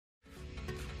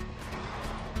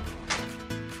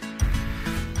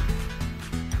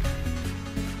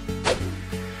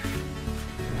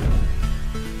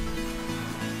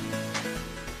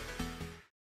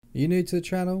Are you new to the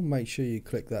channel? Make sure you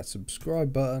click that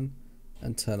subscribe button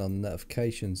and turn on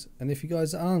notifications. And if you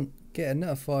guys aren't getting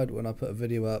notified when I put a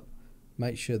video up,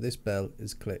 make sure this bell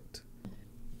is clicked.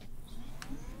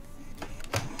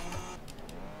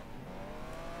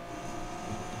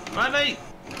 Right, mate.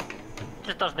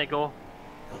 Just doesn't go.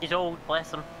 He's old,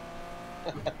 bless him.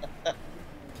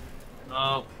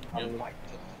 Oh, I like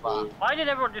to fuck. Why did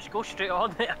everyone just go straight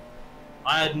on there?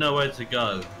 I had nowhere to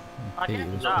go. I Peter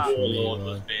get was that. pushing me, Warlord like-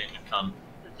 was being a cunt.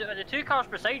 The two cars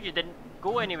beside you didn't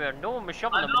go anywhere. No one was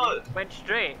shoving I them. know. They went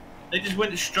straight. They just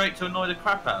went straight to annoy the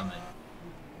crap out of me.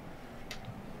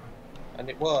 And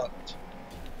it worked.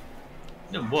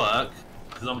 It didn't work,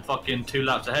 because I'm fucking 2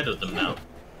 laps ahead of them now.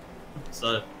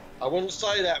 So, I wouldn't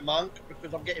say that, Monk,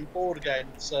 because I'm getting bored again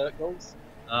in circles.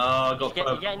 I got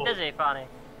You're getting dizzy, Fanny.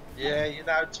 Yeah, you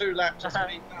know, 2 laps has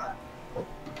been done.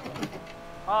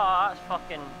 Oh, that's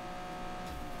fucking.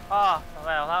 Oh,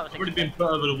 well, that was. I've already been put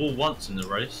over the wall once in the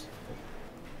race.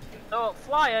 So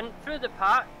flying through the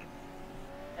pack.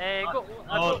 I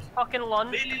got fucking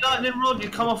lunge. Really, Lightning Rod, you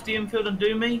come off the infield and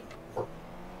do me?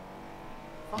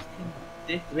 Fucking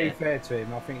dick. To be fair to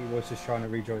him, I think he was just trying to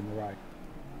rejoin the race.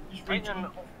 Just reach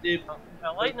off the...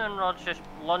 Lightning Rod's just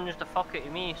lunged the fuck out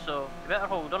of me, so you better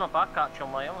hold on a back catch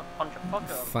him, like I'm gonna punch a fuck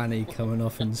out of him. Fanny coming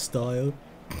off in style.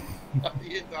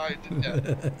 You know, didn't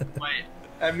you? Wait,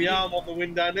 And my arm on the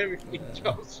window and everything,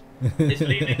 Josh. is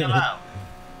leaning allowed?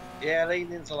 Yeah,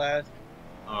 leaning's allowed.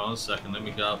 Hold on a second, let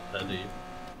me go up there, dude.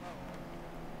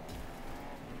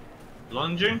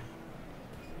 Lunging?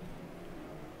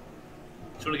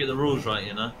 Trying to get the rules right,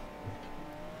 you know?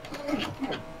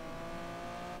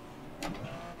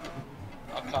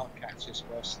 I can't catch this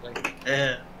first thing.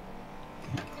 Yeah.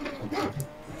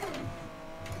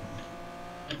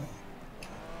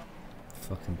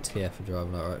 Fucking TF for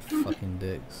driving like right fucking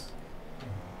dicks.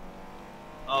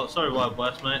 Oh, sorry, Wild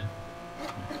West, mate.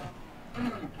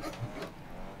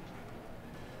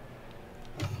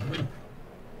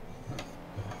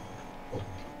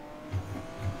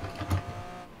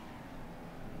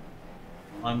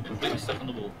 I'm completely stuck on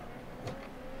the wall.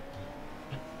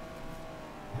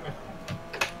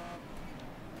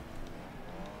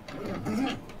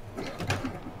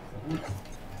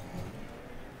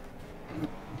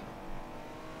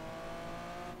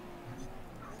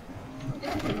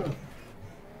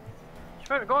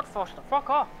 Swear to God, Foster, fuck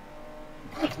off.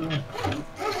 I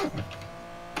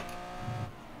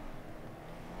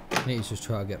think he's just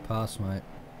trying to get past, mate.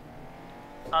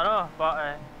 I know,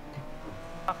 but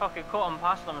I fucking caught him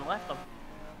past them and left them.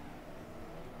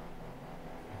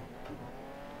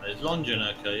 Is lunging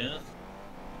okay, yeah?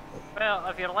 Well,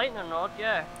 if you're lightning rod,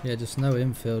 yeah. Yeah, just no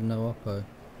infield, no oppo.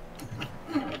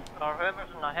 Or whoever's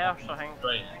in the hearse, I think.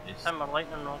 Great, it's Him or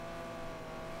lightning rod.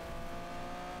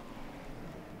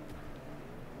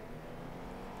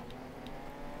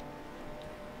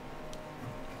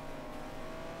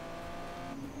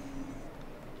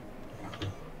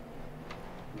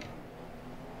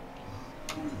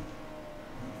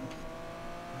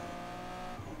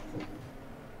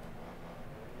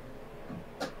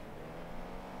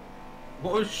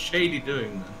 What was Shady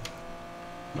doing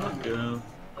then? Fucking hell.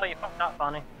 Oh, you fucked that,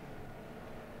 Fanny.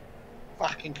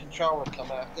 Fucking controller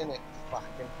come out, didn't it?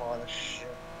 Fucking pile of shit.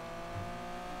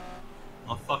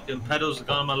 My fucking pedals are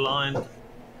going aligned.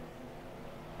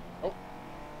 Oh.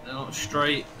 They're not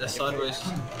straight, they're sideways.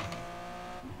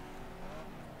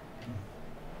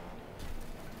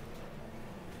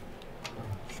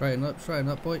 Straighten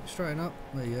up, boy, straighten up.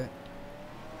 There you go.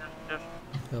 Just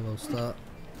Double start.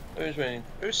 Who's winning?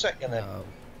 Who's second then? Oh,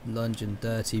 lunging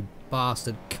dirty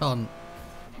bastard cunt.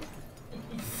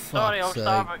 sorry, I'll Fuck's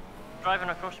start sake. driving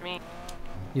across me.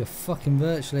 You're fucking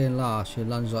virtually in last. You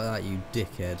lunge like that, you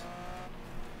dickhead.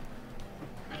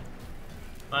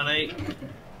 Manny,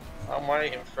 I'm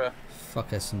waiting for. Fuck,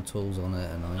 there's some tools on it,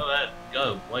 and go ahead,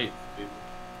 go, wait.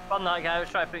 Fun that guy, I was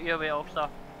trying to put you away, off stuff.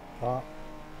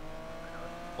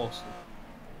 Awesome.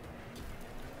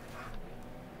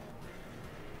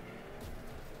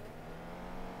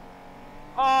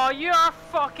 Oh, you're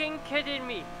fucking kidding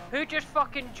me. Who just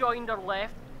fucking joined or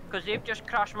left? Because they've just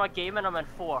crashed my game and I'm in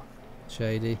 4th.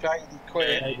 Shady. Shady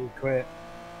quit. Maybe quit.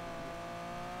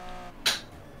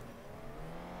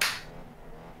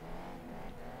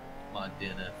 My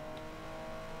DNF.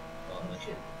 Oh,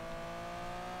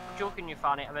 I'm joking you,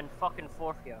 Fanny. I'm in fucking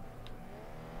 4th here.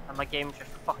 And my game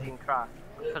just fucking crashed.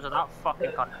 Because of that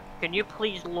fucking cunt. Can you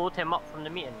please load him up from the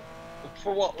meeting?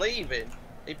 For what, leaving?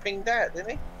 He pinged out,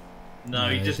 didn't he? no,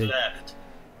 he No, just he- left.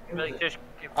 Like, just,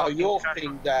 Oh, you're crashed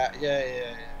him. pinged out.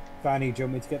 Yeah. Fanny, do you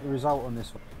want me to get the result on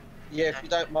this one? Yeah, if you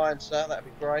don't mind, sir, that'd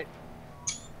be great.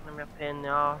 I'm a pain in the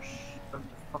arse.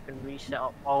 fucking reset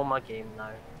up all my game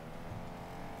now.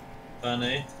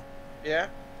 Fanny, Yeah?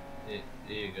 here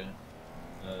you go.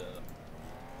 Yeah.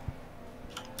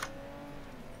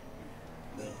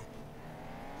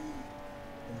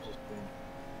 I'm just going.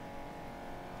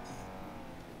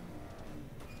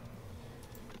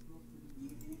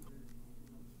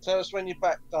 Tell us when you're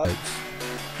back, Dave.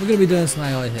 We're going to be doing some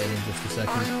AI hitting in just a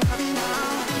second.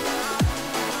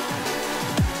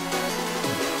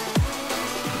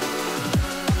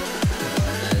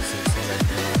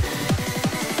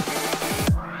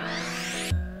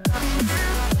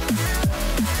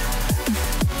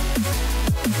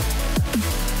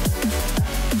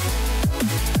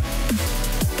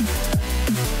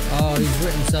 Oh, he's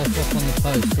written himself off on the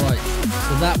post, right.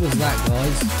 So that was that,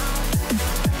 guys.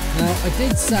 Now, I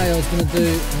did say I was going to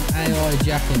do an AI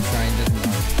jacking train, didn't I?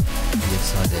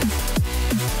 Yes, I did.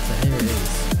 So here it is.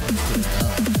 Let's get it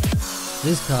done.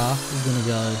 This car is going to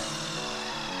go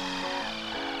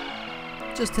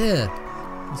just here.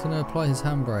 He's going to apply his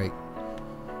handbrake.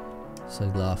 So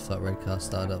laugh, that red car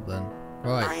started up then.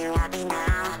 Right.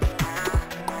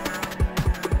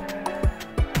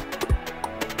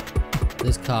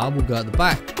 This car will go at the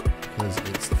back because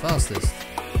it's the fastest.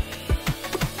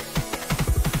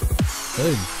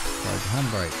 Boom, apply the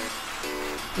handbrake.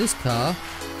 This car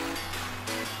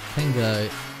can go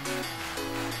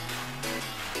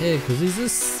here because he's the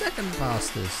second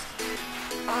fastest.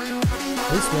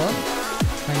 This one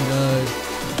can go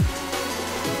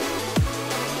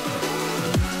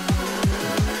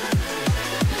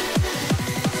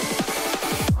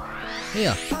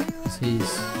here because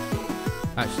he's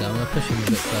actually I'm going to push him a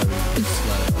bit further, a bit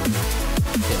slower.